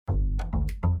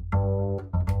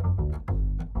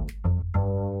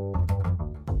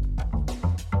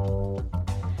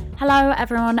Hello,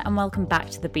 everyone, and welcome back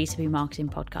to the B2B Marketing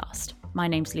Podcast. My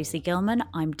name's Lucy Gilman.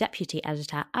 I'm Deputy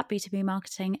Editor at B2B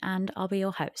Marketing, and I'll be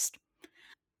your host.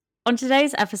 On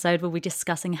today's episode, we'll be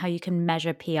discussing how you can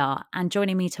measure PR, and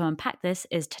joining me to unpack this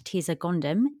is Tatiza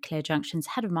Gondim, Clear Junction's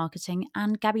Head of Marketing,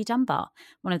 and Gabby Dunbar,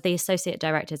 one of the Associate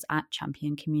Directors at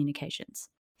Champion Communications.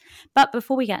 But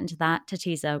before we get into that,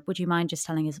 Tatiza, would you mind just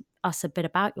telling us a bit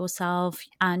about yourself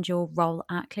and your role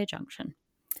at Clear Junction?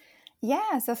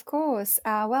 Yes, of course.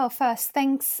 First,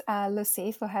 thanks,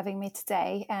 Lucy, for having me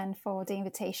today and for the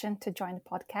invitation to join the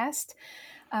podcast.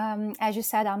 As you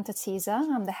said, I'm Tatiza.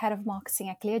 I'm the head of marketing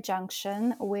at Clear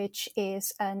Junction, which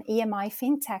is an EMI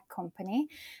fintech company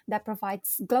that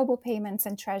provides global payments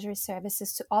and treasury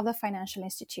services to other financial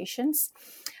institutions.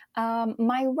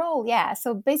 My role,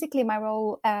 so basically my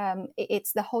role,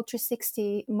 it's the whole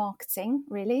 360 marketing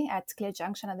really at Clear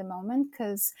Junction at the moment,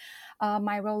 because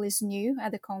my role is new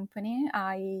at the company.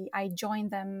 I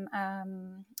joined them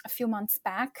a few months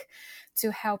back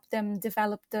to help them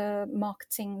develop the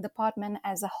marketing department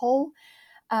as a whole.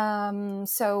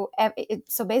 So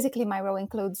basically my role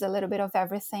includes a little bit of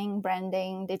everything: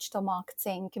 branding, digital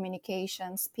marketing,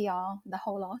 communications, PR, the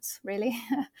whole lot really.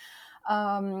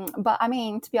 But I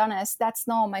mean, to be honest, that's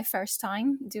not my first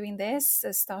time doing this,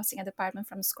 starting a department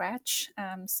from scratch.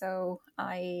 So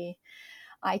I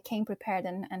came prepared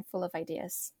and full of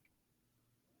ideas.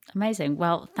 Amazing.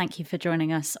 Well, thank you for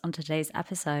joining us on today's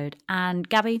episode. And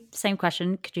Gabby, same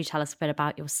question. Could you tell us a bit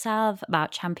about yourself,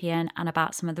 about Champion, and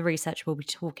about some of the research we'll be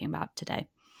talking about today?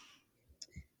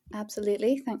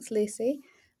 Absolutely. Thanks, Lucy.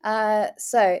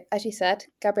 So, as you said,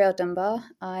 Gabrielle Dunbar.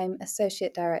 I'm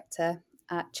Associate Director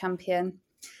at Champion.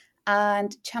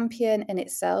 And Champion in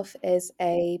itself is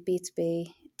a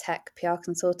B2B tech PR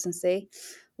consultancy.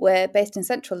 We're based in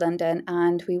central London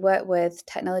and we work with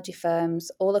technology firms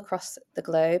all across the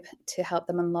globe to help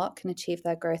them unlock and achieve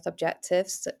their growth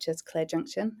objectives, such as Clear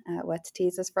Junction, where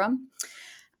Tatiza's from.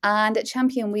 And at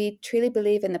Champion, we truly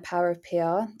believe in the power of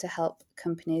PR to help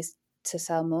companies to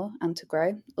sell more and to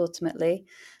grow, ultimately,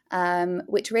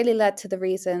 which really led to the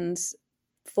reasons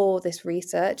for this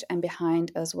research and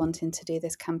behind us wanting to do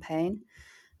this campaign.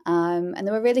 And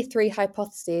there were really three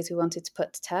hypotheses we wanted to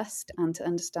put to test and to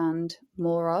understand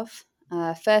more of.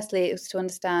 Firstly, it was to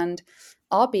understand,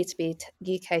 are B2B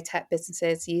UK tech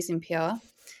businesses using PR?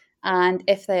 And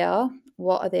if they are,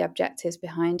 what are the objectives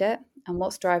behind it? And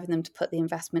what's driving them to put the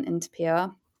investment into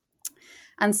PR?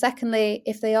 And secondly,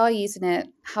 if they are using it,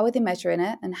 how are they measuring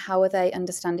it? And how are they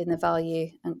understanding the value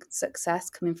and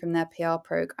success coming from their PR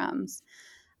programs?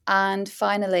 And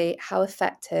finally, how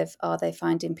effective are they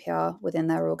finding PR within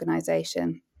their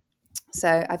organisation?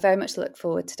 So I very much look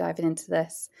forward to diving into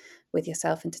this with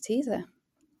yourself and Tatiza.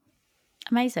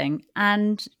 Amazing.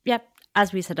 And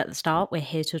as we said at the start, we're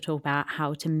here to talk about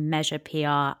how to measure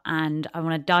PR. And I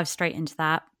want to dive straight into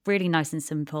that. Really nice and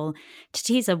simple.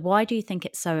 Tatiza, why do you think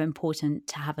it's so important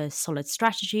to have a solid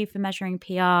strategy for measuring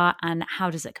PR, and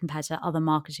how does it compare to other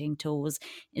marketing tools?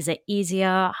 Is it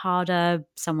easier, harder,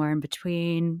 somewhere in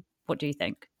between? What do you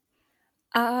think?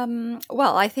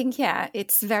 I think,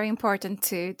 it's very important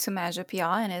to measure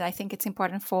PR, and I think it's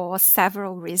important for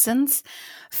several reasons.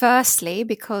 Firstly,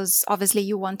 because obviously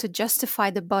you want to justify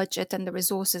the budget and the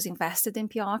resources invested in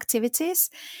PR activities.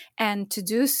 And to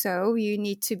do so, you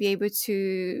need to be able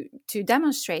to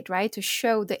demonstrate, right, to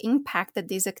show the impact that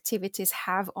these activities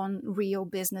have on real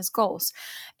business goals.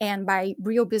 And by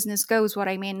real business goals, what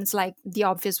I mean is like the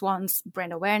obvious ones: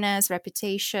 brand awareness,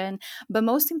 reputation, but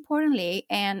most importantly,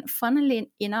 and funnily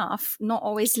enough, not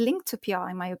always linked to PR,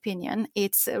 in my opinion,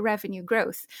 it's revenue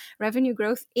growth. Revenue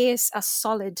growth is a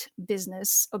solid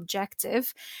business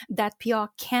objective that PR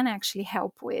can actually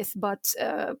help with, but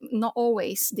not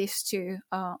always these two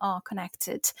are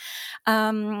connected.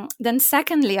 Then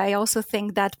secondly, I also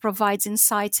think that provides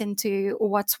insights into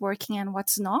what's working and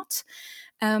what's not.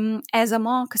 As a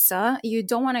marketer, you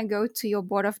don't want to go to your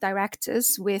board of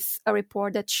directors with a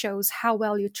report that shows how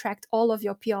well you tracked all of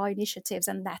your PR initiatives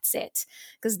and that's it,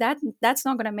 because that's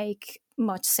not going to make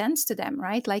much sense to them,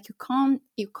 right? Like you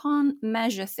can't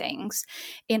measure things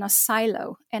in a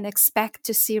silo and expect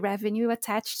to see revenue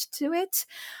attached to it.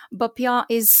 But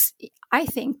I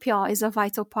think PR is a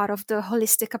vital part of the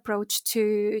holistic approach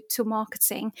to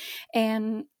marketing.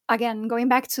 And again, going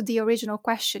back to the original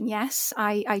question, yes,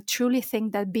 I truly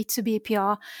think that B2B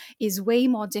PR is way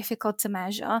more difficult to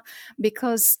measure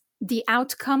because the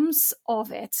outcomes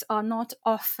of it are not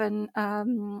often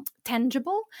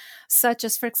tangible, such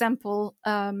as, for example,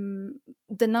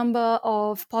 the number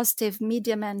of positive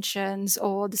media mentions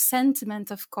or the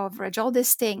sentiment of coverage. All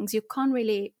these things, you can't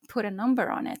really put a number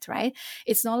on it, right?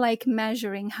 It's not like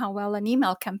measuring how well an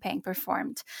email campaign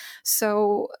performed.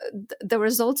 So the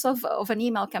results of an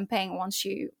email campaign, once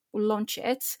you launch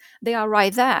it, they are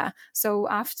right there. So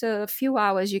after a few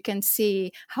hours, you can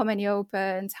see how many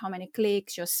opens, how many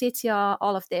clicks, your CTR,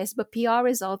 all of this. But PR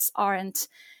results aren't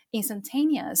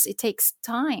instantaneous. It takes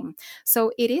time.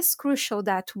 So it is crucial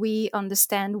that we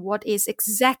understand what is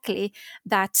exactly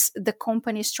that the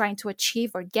company is trying to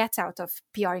achieve or get out of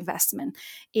PR investment.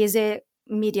 Is it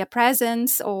media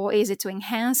presence, or is it to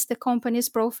enhance the company's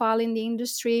profile in the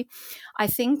industry? I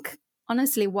think,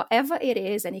 honestly, whatever it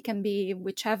is, and it can be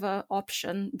whichever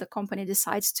option the company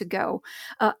decides to go,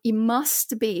 it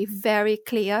must be very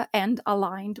clear and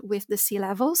aligned with the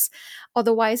C-levels.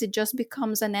 Otherwise, it just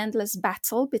becomes an endless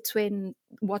battle between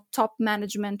what top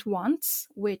management wants,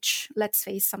 which, let's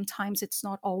face, sometimes it's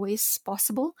not always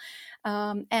possible,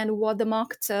 and what the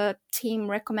marketer team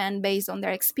recommend based on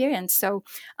their experience. So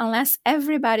unless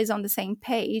everybody's on the same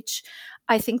page,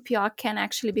 I think PR can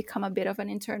actually become a bit of an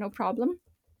internal problem.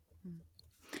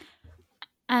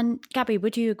 And Gabby,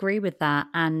 would you agree with that?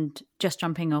 And just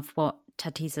jumping off what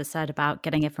Tatisa said about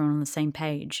getting everyone on the same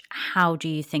page, how do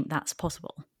you think that's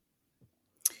possible?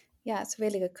 Yeah, it's a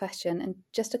really good question. And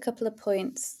just a couple of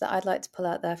points that I'd like to pull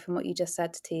out there from what you just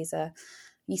said, Tatisa.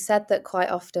 You said that quite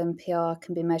often PR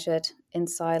can be measured in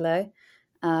silo.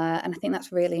 And I think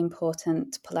that's really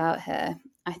important to pull out here.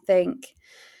 I think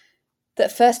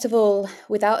that, first of all,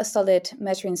 without a solid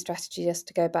measuring strategy, just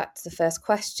to go back to the first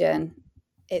question,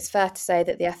 it's fair to say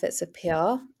that the efforts of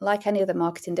PR, like any other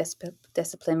marketing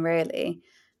discipline really,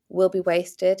 will be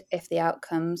wasted if the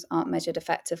outcomes aren't measured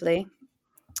effectively.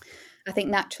 I think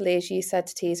naturally, as you said,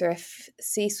 Tatisa, if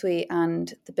C-suite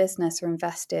and the business are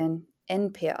investing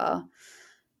in PR,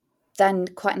 then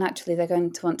quite naturally they're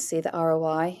going to want to see the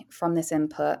ROI from this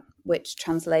input, which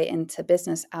translate into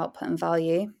business output and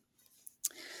value.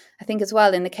 I think as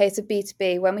well, in the case of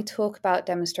B2B, when we talk about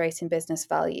demonstrating business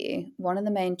value, one of the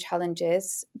main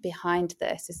challenges behind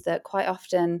this is that quite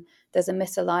often there's a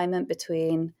misalignment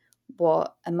between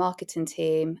what a marketing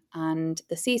team and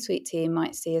the C-suite team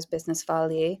might see as business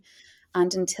value.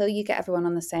 And until you get everyone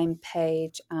on the same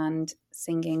page and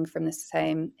singing from the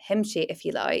same hymn sheet, if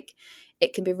you like,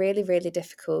 it can be really, really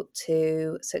difficult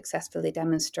to successfully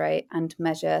demonstrate and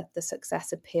measure the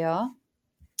success of PR.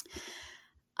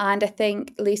 And I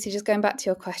think, Lucy, just going back to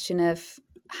your question of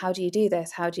how do you do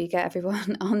this? How do you get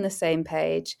everyone on the same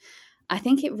page? I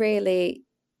think it really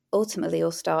ultimately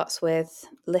all starts with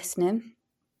listening.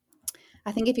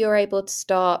 I think if you're able to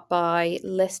start by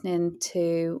listening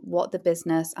to what the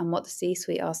business and what the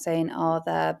C-suite are saying are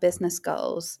their business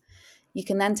goals, you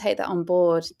can then take that on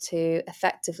board to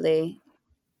effectively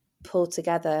pull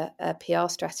together a PR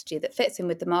strategy that fits in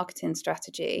with the marketing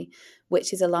strategy,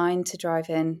 which is aligned to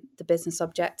driving the business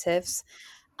objectives.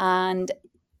 And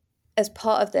as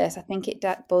part of this, I think it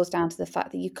boils down to the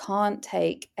fact that you can't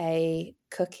take a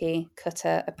cookie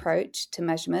cutter approach to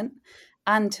measurement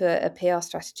and to a PR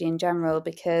strategy in general,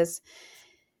 because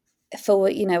for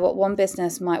what one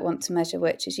business might want to measure,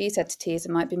 which, as you said, Tatisa,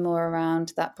 might be more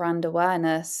around that brand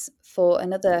awareness. For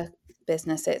another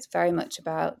business, it's very much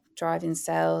about driving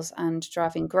sales and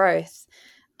driving growth.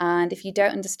 And if you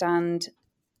don't understand,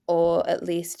 or at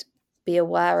least be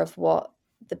aware of what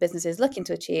the business is looking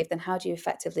to achieve, then how do you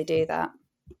effectively do that?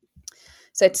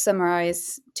 So to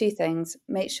summarize, two things: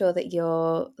 make sure that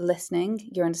you're listening,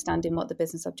 you're understanding what the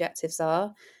business objectives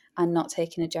are, and not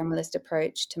taking a generalist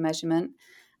approach to measurement.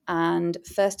 And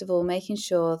first of all, making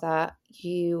sure that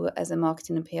you as a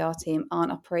marketing and PR team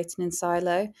aren't operating in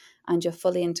silo, and you're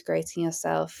fully integrating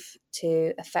yourself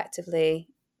to effectively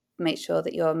make sure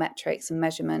that your metrics and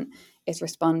measurement is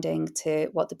responding to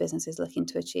what the business is looking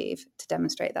to achieve to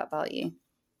demonstrate that value.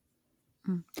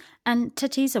 And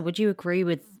Tatisa, would you agree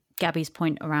with Gabby's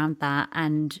point around that?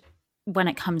 And when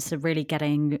it comes to really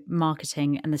getting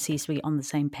marketing and the C-suite on the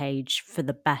same page for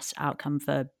the best outcome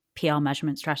for PR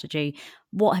measurement strategy,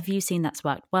 what have you seen that's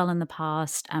worked well in the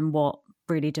past, and what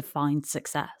really defines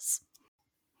success?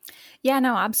 Yeah,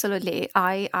 no, absolutely.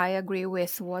 I agree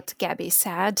with what Gabby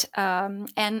said.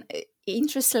 And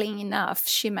interestingly enough,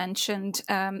 she mentioned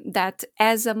that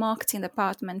as a marketing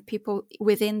department, people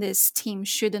within this team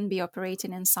shouldn't be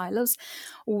operating in silos,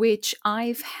 which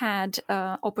I've had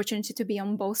opportunity to be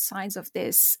on both sides of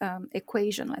this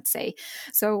equation, let's say.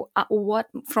 So what,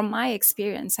 from my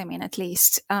experience, I mean, at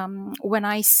least when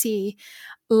I see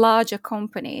larger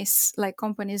companies, like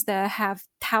companies that have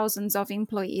thousands of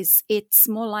employees, it's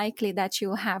more likely that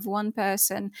you'll have one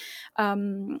person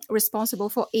responsible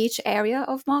for each area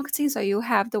of marketing. So you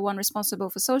have the one responsible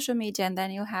for social media, and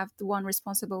then you have the one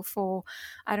responsible for,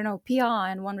 I don't know, PR,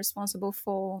 and one responsible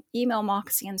for email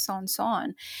marketing, and so on and so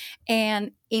on.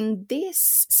 And in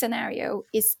this scenario,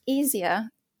 it's easier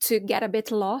to get a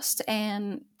bit lost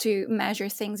and to measure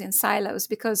things in silos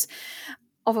because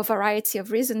of a variety of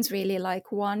reasons, really.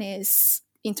 Like, one is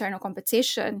internal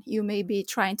competition. You may be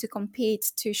trying to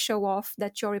compete to show off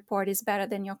that your report is better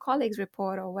than your colleague's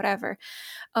report or whatever.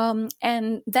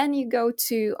 And then you go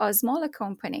to a smaller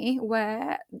company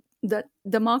where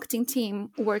the marketing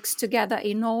team works together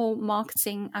in all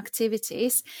marketing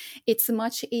activities. It's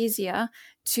much easier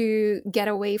to get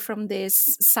away from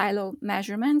this silo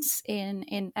measurements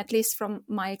in at least from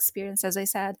my experience. As I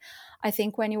said, I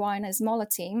think when you are in a smaller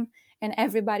team and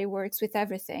everybody works with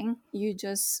everything, you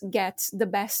just get the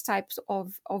best types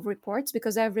of reports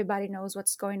because everybody knows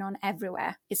what's going on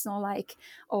everywhere. It's not like,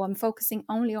 oh, I'm focusing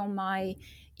only on my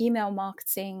email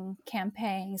marketing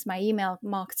campaigns,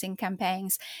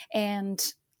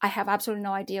 and I have absolutely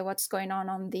no idea what's going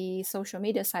on the social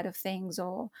media side of things,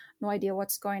 or no idea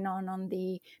what's going on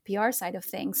the PR side of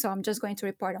things. So I'm just going to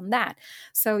report on that.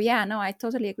 So yeah, no, I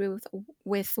totally agree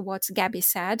with what Gabby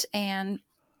said. And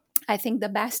I think the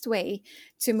best way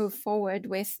to move forward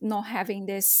with not having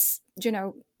this,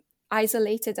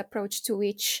 isolated approach to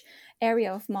each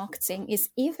area of marketing is,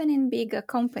 even in bigger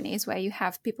companies where you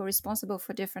have people responsible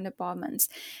for different departments,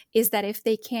 is that if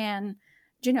they can,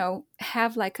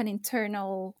 have like an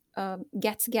internal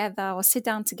get together or sit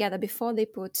down together before they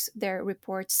put their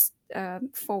reports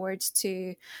forward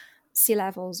to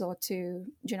C-levels or to,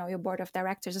 your board of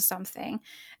directors or something,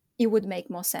 it would make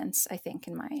more sense, I think,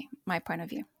 in my point of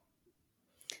view.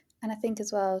 And I think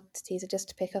as well, Tatiza, just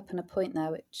to pick up on a point there,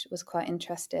 which was quite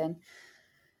interesting,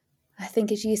 I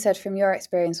think, as you said, from your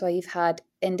experience, where you've had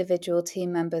individual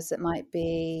team members that might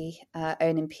be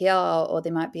owning PR, or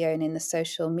they might be owning the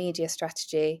social media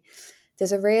strategy,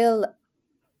 there's a real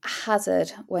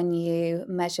hazard when you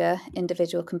measure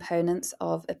individual components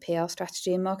of a PR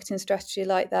strategy and marketing strategy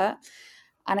like that.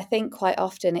 And I think quite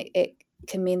often it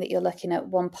can mean that you're looking at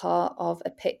one part of a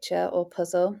picture or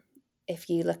puzzle if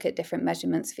you look at different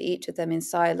measurements for each of them in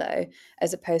silo,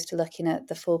 as opposed to looking at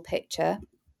the full picture.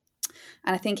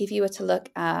 And I think if you were to look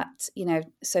at,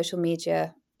 social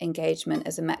media engagement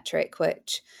as a metric,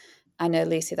 which I know,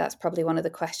 Lucy, that's probably one of the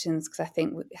questions, because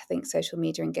I think social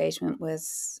media engagement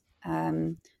was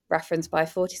referenced by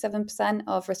 47%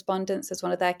 of respondents as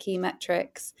one of their key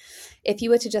metrics. If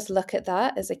you were to just look at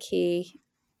that as a key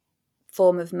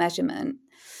form of measurement,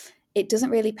 it doesn't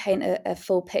really paint a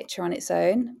full picture on its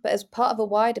own, but as part of a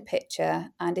wider picture.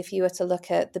 And if you were to look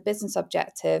at the business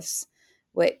objectives,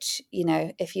 which,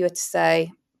 if you were to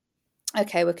say,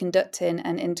 okay, we're conducting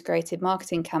an integrated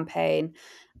marketing campaign,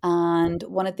 and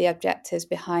one of the objectives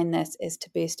behind this is to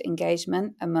boost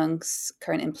engagement amongst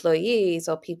current employees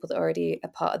or people that are already a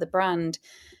part of the brand,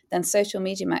 then social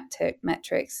media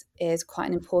metrics is quite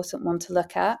an important one to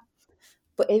look at.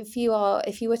 But if you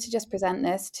were to just present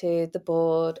this to the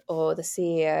board or the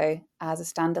CEO as a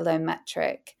standalone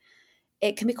metric,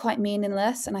 it can be quite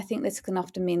meaningless. And I think this can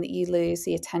often mean that you lose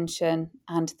the attention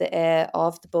and the ear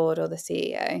of the board or the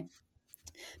CEO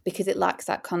because it lacks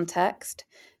that context.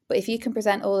 But if you can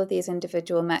present all of these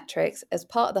individual metrics as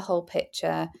part of the whole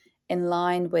picture in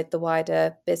line with the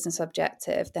wider business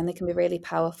objective, then they can be really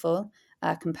powerful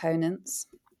components.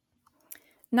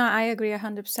 No, I agree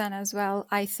 100% as well.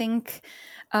 I think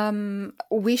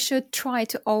we should try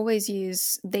to always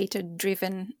use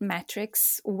data-driven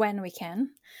metrics when we can,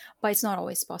 but it's not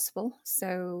always possible.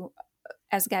 So,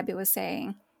 as Gabby was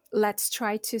saying, let's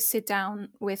try to sit down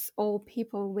with all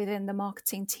people within the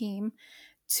marketing team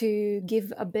to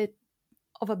give a bit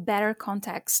of a better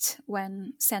context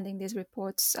when sending these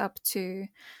reports up to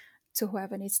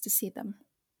whoever needs to see them.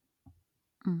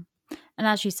 And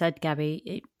as you said,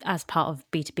 Gabby, as part of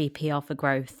B2B PR for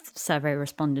Growth, survey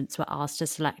respondents were asked to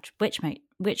select which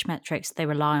metrics they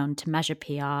rely on to measure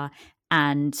PR,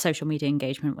 and social media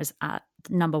engagement was at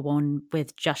number one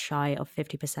with just shy of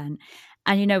 50%.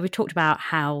 And, we talked about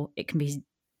how it can be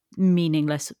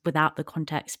meaningless without the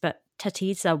context, but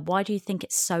Tatiza, why do you think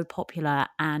it's so popular,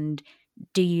 and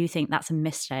do you think that's a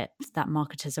misstep that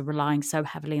marketers are relying so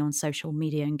heavily on social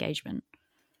media engagement?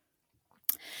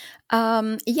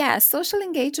 Social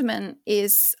engagement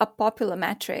is a popular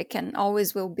metric and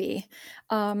always will be,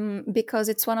 because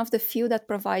it's one of the few that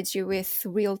provides you with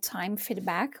real-time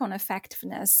feedback on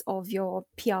effectiveness of your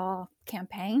PR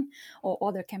campaign or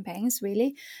other campaigns,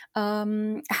 really.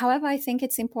 However, I think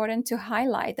it's important to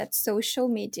highlight that social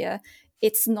media,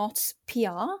 it's not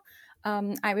PR.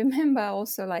 I remember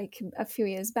also, like a few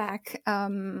years back,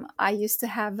 I used to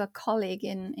have a colleague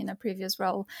in a previous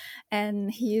role, and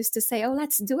he used to say, "Oh,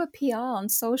 let's do a PR on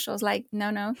socials." Like,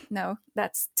 no,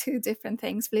 that's two different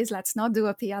things. Please, let's not do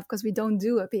a PR, because we don't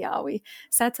do a PR. We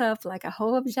set up like a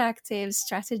whole objective,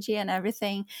 strategy, and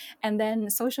everything, and then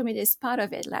social media is part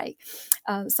of it. Like,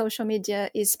 social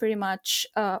media is pretty much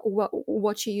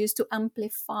what you use to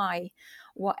amplify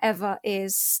whatever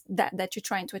is that you're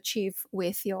trying to achieve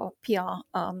with your PR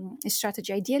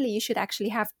strategy. Ideally, you should actually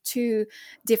have two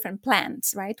different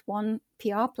plans, right? One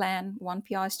PR plan, one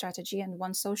PR strategy, and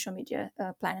one social media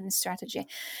plan and strategy.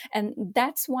 And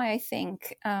that's why I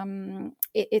think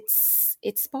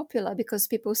it's popular, because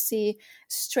people see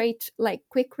straight, like,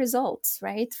 quick results,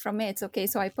 right, from it. Okay,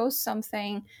 so I post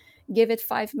something, give it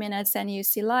 5 minutes, and you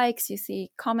see likes, you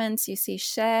see comments, you see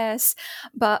shares.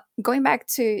 But going back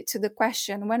to the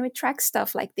question, when we track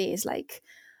stuff like this, like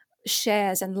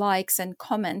shares and likes and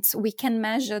comments, we can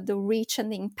measure the reach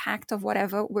and the impact of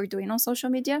whatever we're doing on social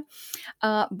media.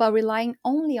 But relying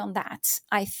only on that,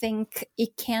 I think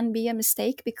it can be a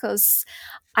mistake, because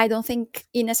I don't think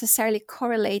it necessarily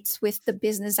correlates with the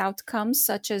business outcomes,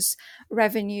 such as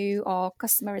revenue or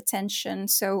customer retention.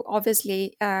 So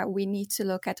obviously, we need to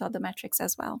look at other metrics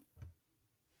as well.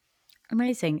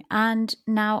 Amazing. And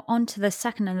now on to the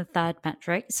second and the third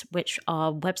metrics, which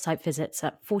are website visits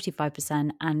at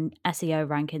 45% and SEO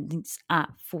rankings at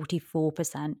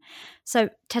 44%. So,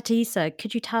 Tatisa,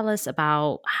 could you tell us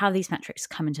about how these metrics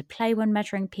come into play when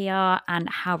measuring PR and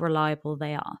how reliable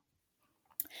they are?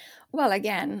 Well,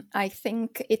 again, I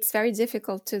think it's very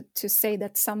difficult to say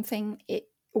that something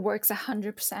works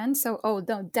 100%. So,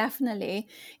 no, definitely,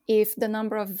 if the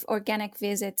number of organic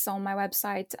visits on my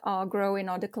website are growing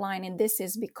or declining, this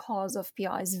is because of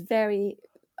PR. It's very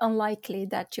unlikely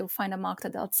that you'll find a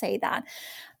marketer that'll say that.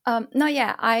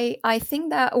 I think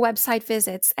that website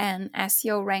visits and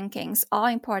SEO rankings are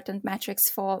important metrics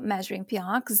for measuring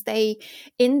PR, because they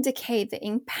indicate the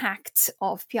impact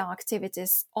of PR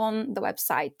activities on the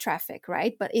website traffic,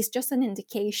 right? But it's just an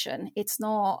indication. It's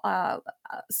not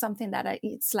something that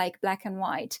it's like black and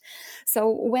white. So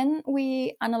when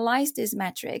we analyze these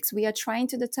metrics, we are trying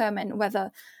to determine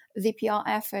whether the PR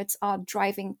efforts are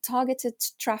driving targeted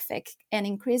traffic and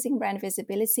increasing brand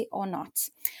visibility or not.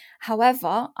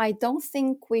 However, I don't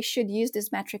think we should use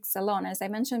these metrics alone. As I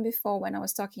mentioned before, when I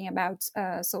was talking about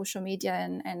social media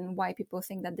and why people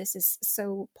think that this is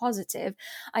so positive,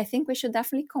 I think we should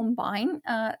definitely combine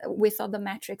with other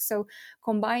metrics. So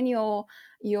combine your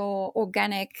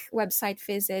organic website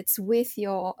visits with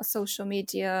your social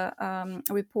media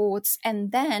reports,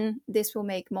 and then this will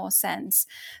make more sense.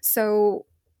 So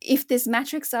if these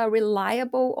metrics are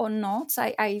reliable or not,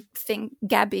 I think,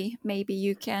 Gabby, maybe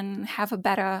you can have a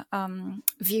better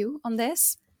view on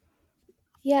this.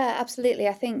 Yeah, absolutely.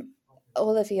 I think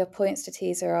all of your points,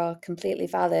 Tatisa, are completely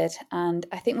valid. And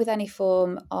I think with any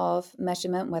form of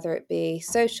measurement, whether it be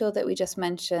social that we just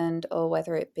mentioned, or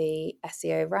whether it be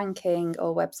SEO ranking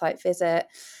or website visit,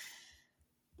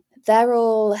 they're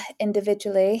all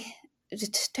individually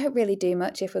just don't really do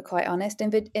much, if we're quite honest.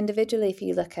 Individually, if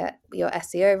you look at your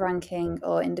SEO ranking,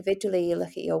 or individually you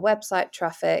look at your website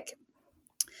traffic,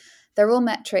 they're all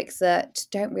metrics that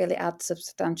don't really add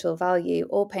substantial value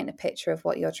or paint a picture of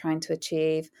what you're trying to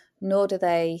achieve, nor do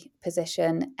they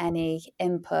position any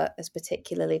input as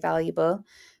particularly valuable.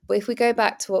 But if we go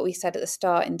back to what we said at the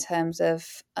start in terms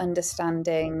of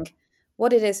understanding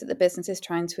what it is that the business is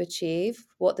trying to achieve,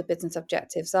 what the business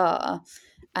objectives are,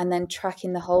 and then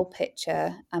tracking the whole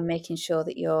picture and making sure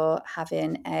that you're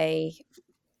having a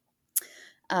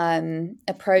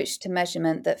approach to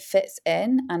measurement that fits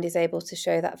in and is able to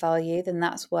show that value, then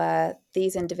that's where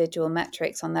these individual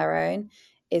metrics on their own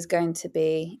is going to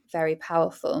be very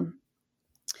powerful.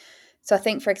 So I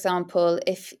think, for example,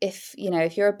 if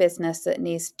you're a business that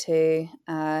needs to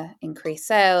increase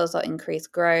sales or increase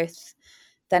growth,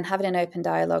 then having an open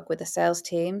dialogue with the sales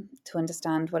team to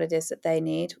understand what it is that they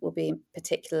need will be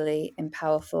particularly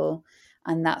powerful.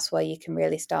 And that's where you can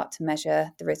really start to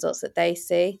measure the results that they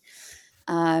see.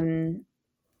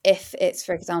 If it's,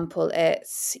 for example,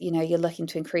 you're looking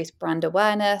to increase brand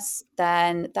awareness,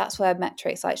 then that's where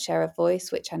metrics like share of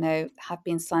voice, which I know have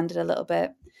been slandered a little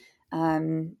bit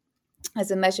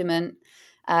as a measurement,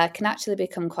 can actually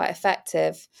become quite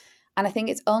effective. And I think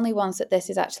it's only once that this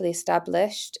is actually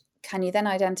established can you then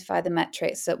identify the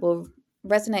metrics that will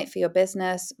resonate for your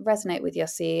business, resonate with your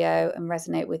CEO, and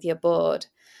resonate with your board.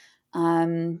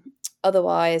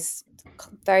 otherwise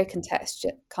very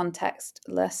contextless,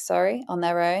 on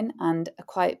their own, and are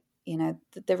quite,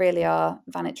 they really are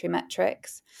vanity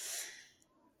metrics.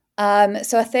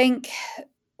 So I think,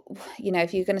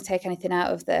 if you're going to take anything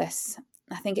out of this,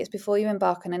 I think it's before you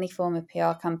embark on any form of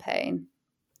PR campaign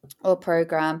or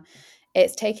program,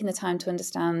 it's taking the time to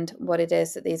understand what it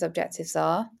is that these objectives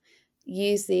are.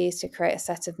 Use these to create a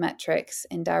set of metrics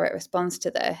in direct response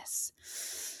to this.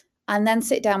 And then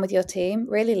sit down with your team,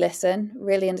 really listen,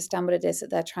 really understand what it is that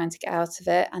they're trying to get out of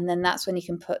it. And then that's when you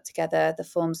can put together the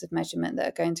forms of measurement that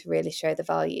are going to really show the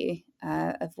value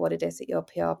of what it is that your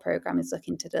PR program is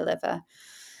looking to deliver.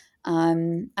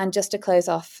 And just to close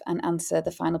off and answer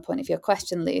the final point of your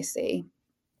question, Lucy,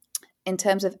 in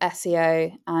terms of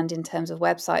SEO and in terms of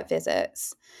website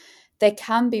visits, they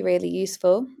can be really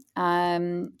useful.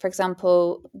 For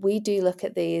example, we do look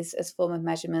at these as form of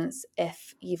measurements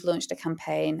if you've launched a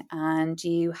campaign and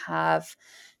you have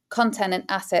content and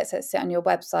assets that sit on your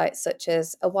website, such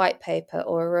as a white paper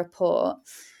or a report.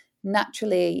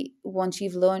 Naturally, once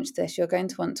you've launched this, you're going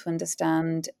to want to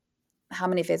understand how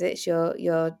many visits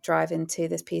you're driving to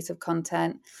this piece of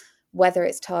content, whether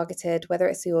it's targeted, whether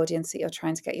it's the audience that you're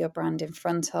trying to get your brand in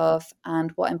front of,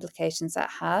 and what implications that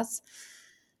has.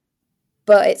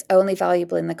 But it's only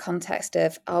valuable in the context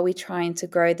of, are we trying to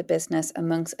grow the business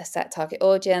amongst a set target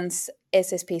audience? Is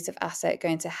this piece of asset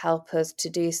going to help us to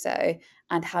do so?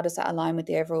 And how does that align with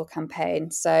the overall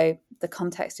campaign? So the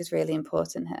context is really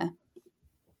important here.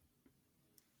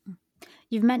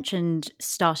 You've mentioned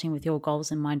starting with your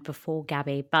goals in mind before,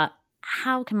 Gabby, but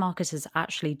how can marketers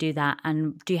actually do that?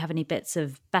 And do you have any bits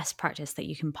of best practice that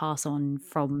you can pass on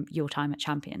from your time at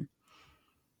Champion?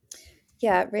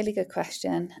 Yeah, really good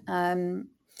question.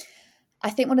 I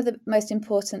think one of the most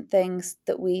important things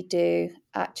that we do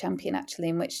at Champion, actually,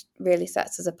 and which really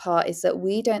sets us apart, is that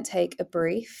we don't take a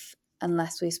brief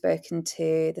unless we've spoken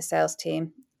to the sales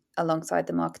team alongside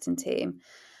the marketing team.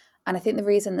 And I think the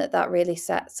reason that really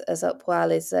sets us up well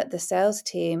is that the sales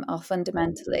team are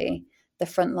fundamentally the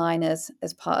frontliners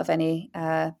as part of any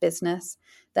business.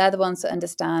 They're the ones that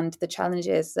understand the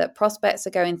challenges that prospects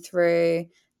are going through,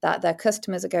 that their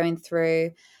customers are going through.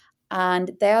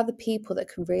 And they are the people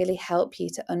that can really help you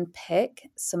to unpick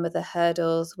some of the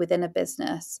hurdles within a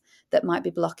business that might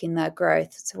be blocking their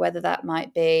growth. So whether that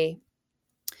might be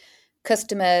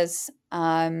customers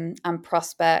and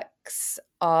prospects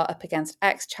are up against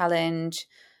X challenge,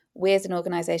 we as an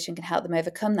organization can help them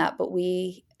overcome that. But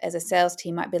we as a sales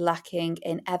team might be lacking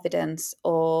in evidence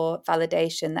or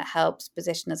validation that helps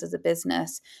position us as a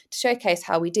business to showcase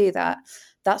how we do that.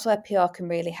 That's where PR can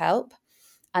really help.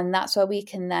 And that's where we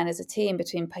can then, as a team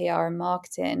between PR and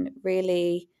marketing,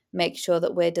 really make sure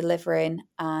that we're delivering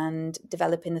and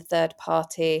developing the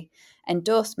third-party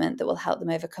endorsement that will help them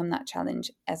overcome that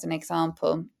challenge, as an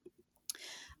example.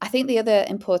 I think the other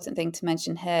important thing to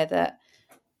mention here that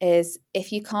is,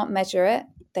 if you can't measure it,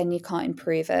 then you can't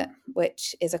improve it,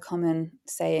 which is a common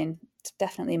saying,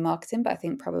 definitely in marketing, but I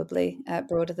think probably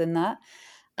broader than that.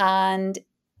 And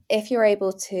if you're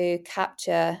able to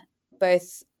capture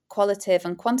both qualitative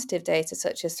and quantitative data,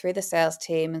 such as through the sales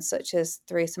team and such as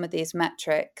through some of these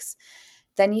metrics,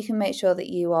 then you can make sure that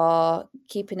you are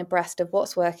keeping abreast of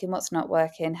what's working, what's not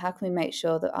working. How can we make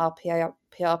sure that our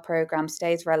PR program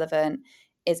stays relevant,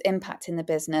 is impacting the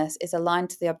business, is aligned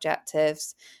to the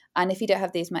objectives? And if you don't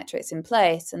have these metrics in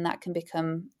place, then that can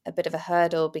become a bit of a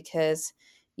hurdle because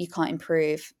you can't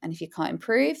improve. And if you can't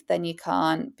improve, then you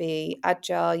can't be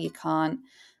agile, you can't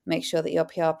make sure that your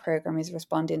PR program is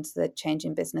responding to the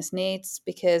changing business needs,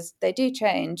 because they do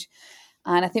change.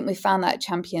 And I think we found that at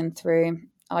Champion through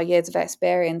our years of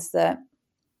experience, that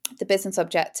the business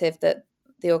objective that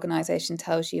the organization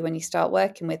tells you when you start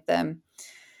working with them,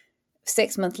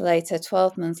 6 months later,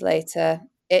 12 months later,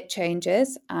 it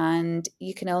changes. And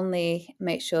you can only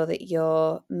make sure that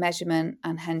your measurement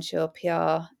and hence your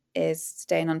PR is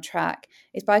staying on track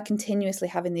is by continuously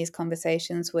having these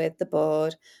conversations with the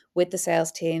board, with the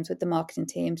sales teams, with the marketing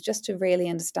teams, just to really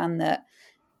understand that,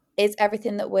 is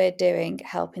everything that we're doing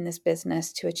helping this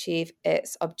business to achieve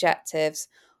its objectives?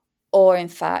 Or in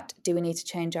fact, do we need to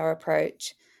change our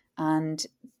approach? And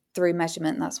through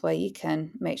measurement, that's where you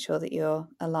can make sure that you're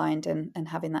aligned and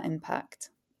having that impact.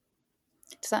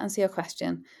 Does that answer your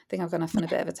question? I think I've gone off on a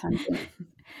bit of a tangent.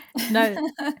 No,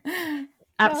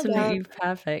 absolutely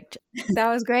perfect. That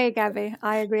was great, Gabby.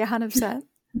 I agree 100%.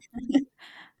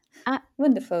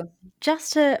 Wonderful.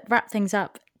 Just to wrap things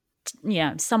up,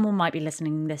 someone might be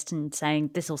listening to this and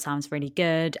saying, this all sounds really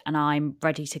good and I'm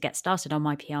ready to get started on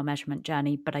my PR measurement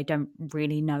journey, but I don't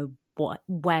really know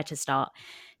where to start.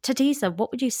 Tatisa,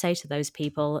 what would you say to those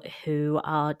people who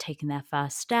are taking their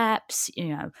first steps,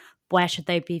 Where should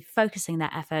they be focusing their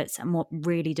efforts, and what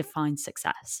really defines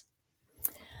success?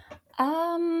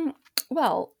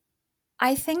 Well,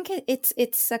 I think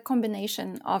it's a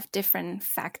combination of different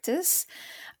factors.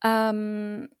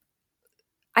 I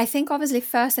think obviously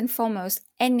first and foremost,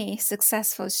 any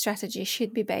successful strategy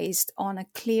should be based on a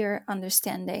clear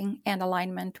understanding and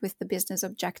alignment with the business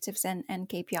objectives and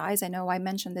KPIs. I know I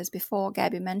mentioned this before,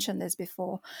 Gabby mentioned this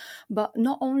before, but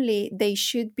not only they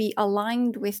should be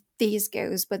aligned with these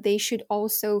goals, but they should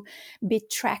also be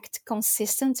tracked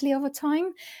consistently over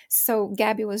time. So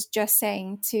Gabby was just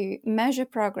saying to measure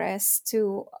progress,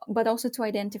 but also to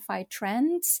identify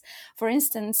trends. For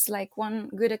instance, like one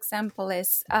good example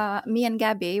is me and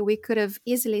Gabby, we could have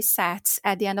easily sat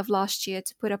at the end of last year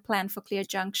to put a plan for Clear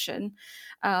Junction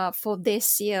for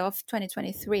this year of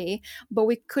 2023, but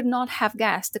we could not have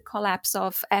guessed the collapse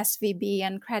of SVB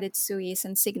and Credit Suisse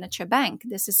and Signature Bank.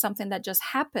 This is something that just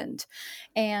happened.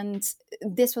 And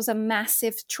this was a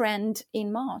massive trend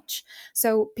in March.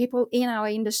 So people in our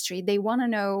industry, they want to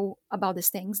know about these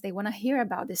things. They want to hear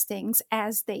about these things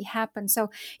as they happen.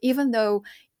 So even though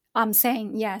I'm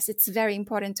saying, yes, it's very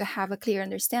important to have a clear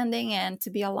understanding and to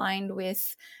be aligned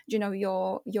with,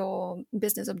 your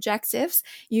business objectives.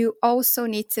 You also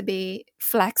need to be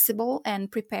flexible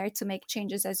and prepared to make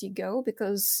changes as you go,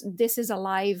 because this is a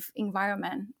live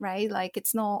environment, right? Like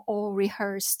it's not all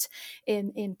rehearsed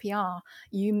in PR.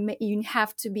 You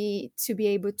have to be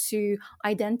able to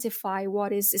identify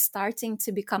what is starting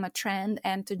to become a trend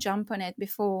and to jump on it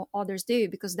before others do,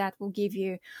 because that will give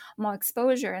you more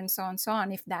exposure and so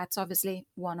on, if that's obviously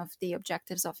one of the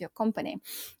objectives of your company.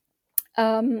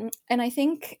 And I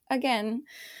think, again,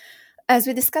 as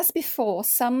we discussed before,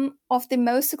 some of the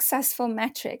most successful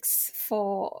metrics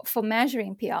for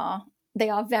measuring PR, they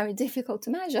are very difficult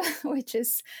to measure, which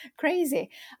is crazy.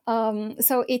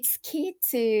 So it's key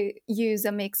to use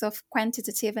a mix of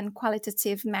quantitative and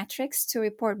qualitative metrics to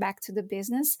report back to the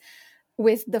business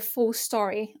with the full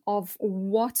story of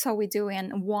what are we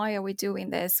doing, why are we doing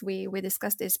this. We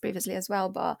discussed this previously as well,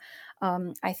 but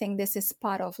I think this is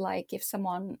part of, like, if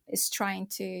someone is trying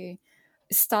to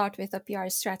start with a PR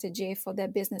strategy for their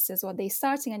businesses, or they're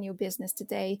starting a new business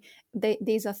today,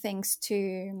 these are things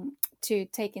to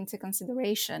take into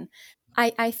consideration.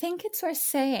 I think it's worth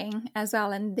saying as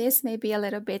well, and this may be a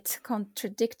little bit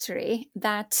contradictory,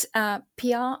 that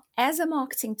PR as a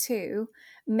marketing tool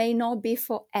may not be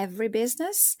for every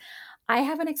business. I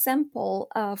have an example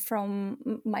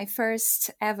from my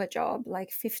first ever job,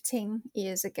 like 15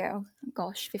 years ago.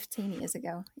 Gosh, 15 years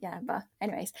ago. Yeah, but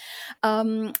anyways,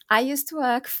 I used to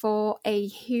work for a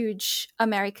huge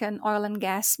American oil and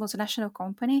gas multinational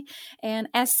company. And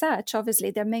as such,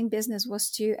 obviously, their main business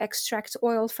was to extract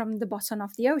oil from the bottom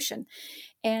of the ocean.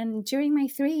 And during my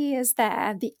 3 years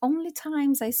there, the only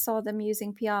times I saw them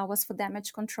using PR was for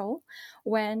damage control.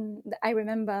 When I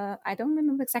don't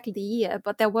remember exactly the year,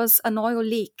 but there was an oil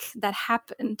leak that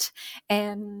happened.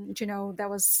 And, there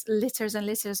was liters and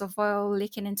liters of oil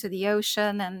leaking into the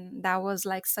ocean. And that was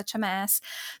like such a mess.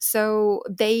 So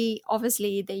they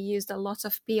used a lot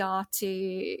of PR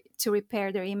to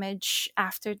repair their image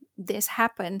after this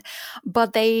happened.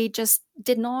 But they just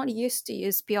did not used to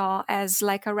use PR as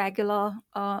like a regular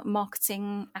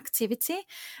marketing activity,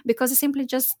 because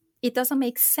it doesn't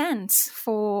make sense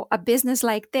for a business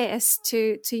like this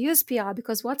to use PR,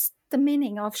 because what's the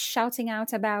meaning of shouting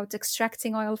out about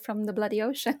extracting oil from the bloody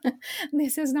ocean?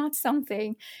 This is not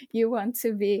something you want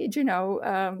to be,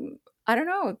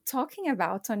 talking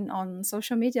about on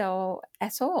social media or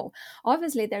at all.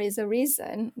 Obviously, there is a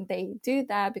reason they do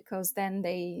that, because then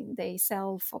they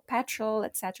sell for petrol,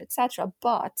 etc., etc.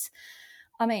 But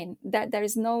I mean, that there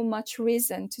is no much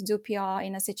reason to do PR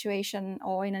in a situation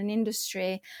or in an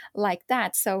industry like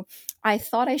that. So I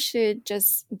thought I should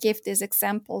just give this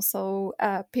example so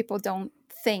people don't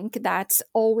think that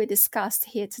all we discussed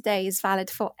here today is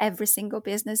valid for every single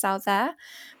business out there,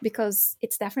 because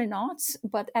it's definitely not.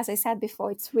 But as I said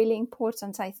before, it's really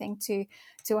important, I think, to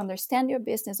understand your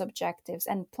business objectives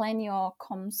and plan your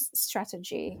comms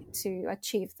strategy to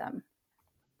achieve them.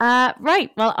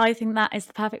 Right. Well, I think that is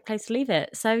the perfect place to leave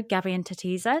it. So, Gabby and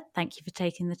Tatiza, thank you for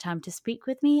taking the time to speak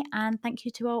with me, and thank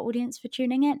you to our audience for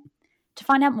tuning in. To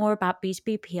find out more about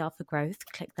B2B PR for growth,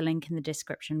 click the link in the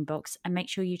description box and make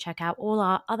sure you check out all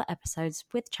our other episodes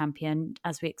with Champion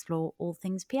as we explore all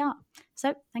things PR.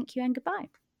 So, thank you and goodbye.